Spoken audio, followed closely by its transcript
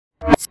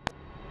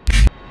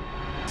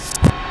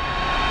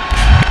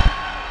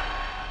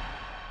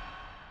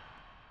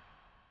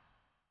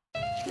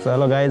So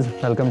hello guys,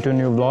 welcome to a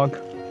new vlog,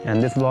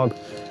 and this vlog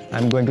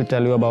I'm going to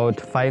tell you about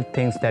 5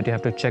 things that you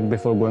have to check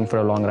before going for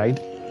a long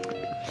ride.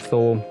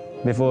 So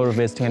before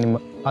wasting any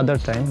other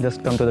time,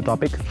 just come to the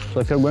topic. So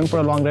if you're going for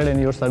a long ride and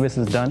your service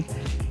is done,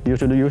 you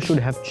should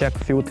have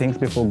checked few things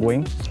before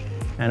going.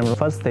 And the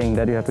first thing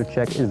that you have to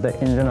check is the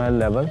engine oil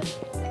level.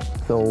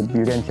 So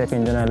you can check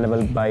engine oil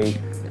level by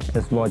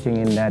just watching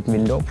in that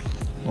window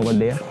over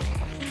there.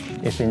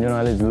 If engine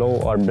oil is low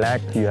or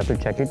black, you have to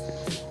check it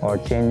or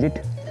change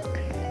it.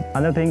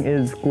 Another thing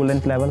is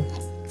coolant level.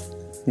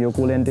 Your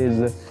coolant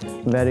is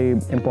very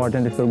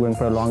important if you're going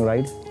for a long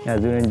ride,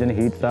 as your engine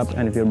heats up,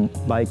 and if your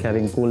bike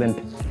having coolant,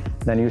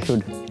 then you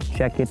should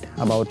check it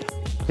about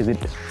is it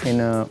in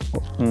a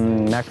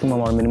maximum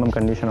or minimum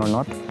condition or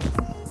not.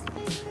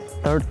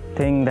 Third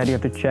thing that you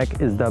have to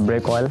check is the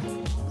brake oil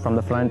from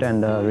the front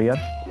and the rear.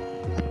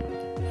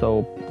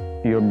 So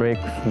your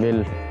brakes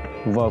will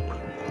work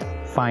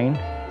fine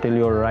till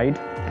your ride.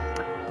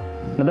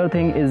 Another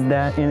thing is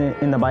that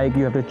in the bike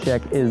you have to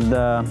check is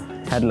the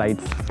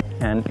headlights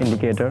and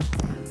indicator,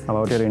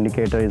 about your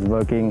indicator is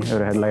working,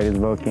 your headlight is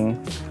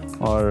working,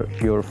 or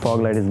your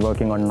fog light is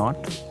working or not.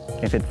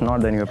 If it's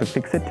not, then you have to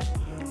fix it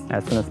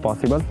as soon as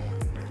possible.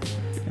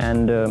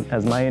 And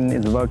as mine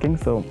is working,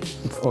 so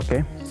it's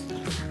okay.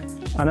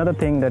 Another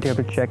thing that you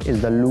have to check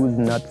is the loose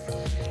nuts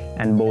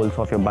and bolts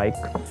of your bike.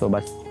 So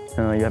but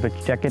you have to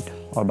check it,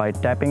 or by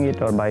tapping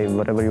it, or by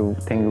whatever you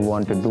think you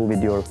want to do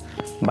with your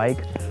bike.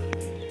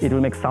 It will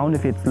make sound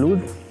if it's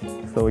loose,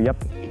 so yep,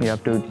 you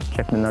have to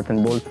check the nuts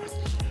and bolts,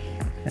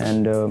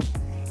 and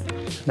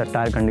the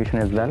tire condition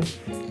as well.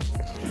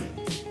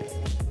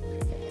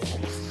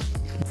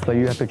 So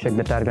you have to check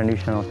the tire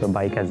condition of your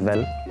bike as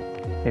well.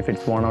 If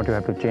it's worn out, you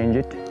have to change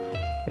it.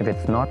 If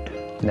it's not,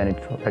 then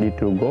it's ready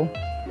to go.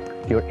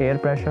 Your air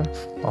pressure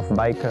of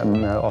bike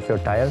of your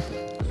tires,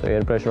 so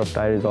air pressure of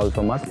tire is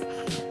also must.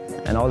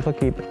 And also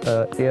keep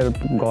air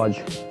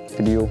gauge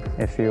with you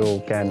if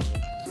you can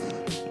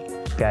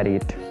carry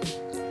it.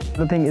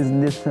 The thing is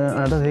this,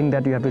 another thing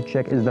that you have to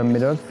check is the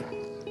mirrors,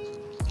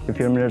 if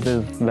your mirrors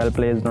is well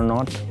placed or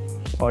not,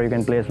 or you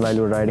can place while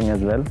you're riding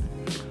as well.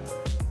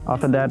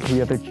 After that, you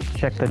have to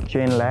check the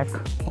chain lock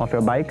of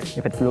your bike.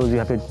 If it's loose, you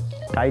have to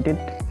tighten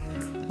it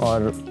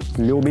or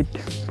lube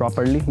it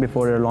properly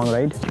before your long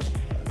ride.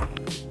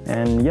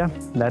 And yeah,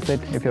 that's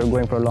it if you're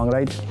going for a long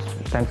ride.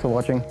 Thanks for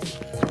watching.